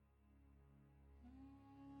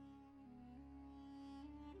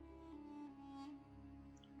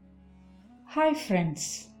Hi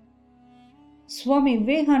friends, Swami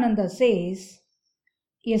Vivekananda says,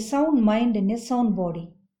 a sound mind in a sound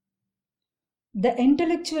body. The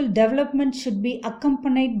intellectual development should be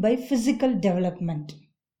accompanied by physical development.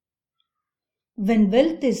 When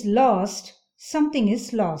wealth is lost, something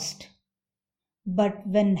is lost. But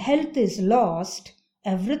when health is lost,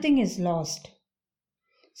 everything is lost.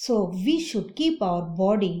 So we should keep our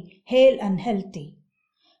body hale and healthy.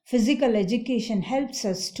 Physical education helps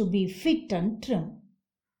us to be fit and trim.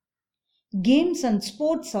 Games and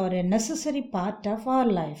sports are a necessary part of our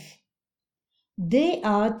life. They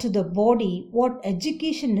are to the body what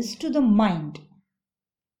education is to the mind.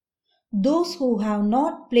 Those who have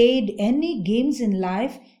not played any games in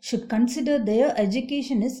life should consider their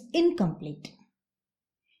education is incomplete.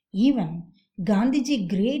 Even Gandhiji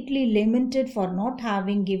greatly lamented for not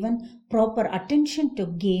having given proper attention to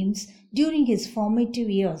games during his formative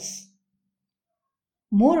years.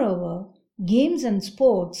 Moreover, games and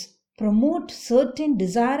sports promote certain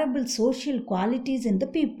desirable social qualities in the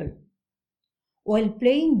people. While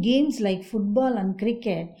playing games like football and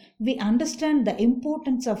cricket, we understand the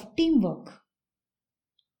importance of teamwork.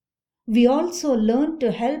 We also learn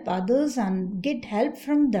to help others and get help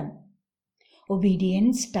from them.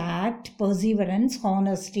 Obedience, tact, perseverance,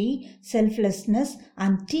 honesty, selflessness,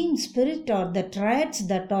 and team spirit are the traits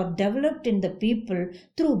that are developed in the people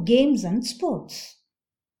through games and sports.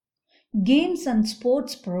 Games and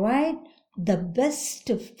sports provide the best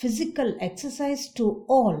physical exercise to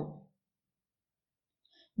all.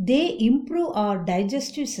 They improve our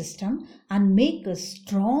digestive system and make us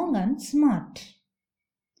strong and smart.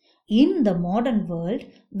 In the modern world,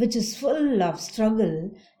 which is full of struggle,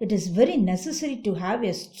 it is very necessary to have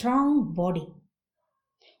a strong body.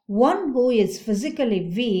 One who is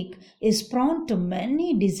physically weak is prone to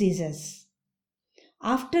many diseases.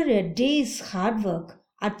 After a day's hard work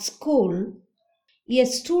at school, a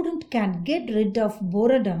student can get rid of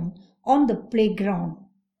boredom on the playground.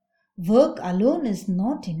 Work alone is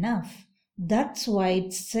not enough. That's why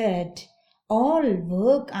it's said, all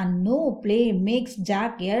work and no play makes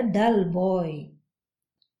Jack a dull boy.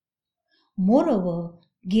 Moreover,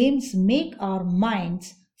 games make our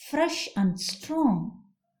minds fresh and strong.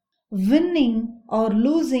 Winning or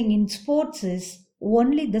losing in sports is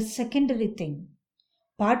only the secondary thing.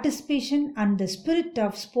 Participation and the spirit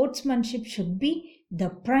of sportsmanship should be the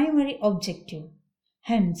primary objective.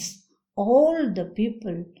 Hence, all the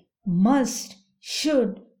people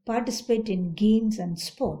should participate in games and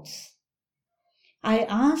sports. I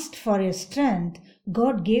asked for a strength,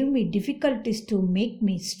 God gave me difficulties to make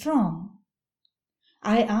me strong.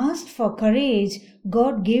 I asked for courage,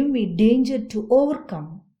 God gave me danger to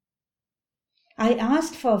overcome. I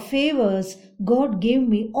asked for favors, God gave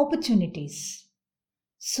me opportunities.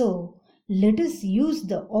 So, let us use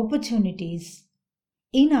the opportunities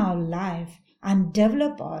in our life and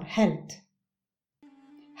develop our health.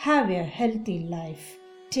 Have a healthy life.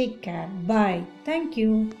 Take care. Bye. Thank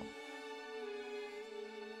you.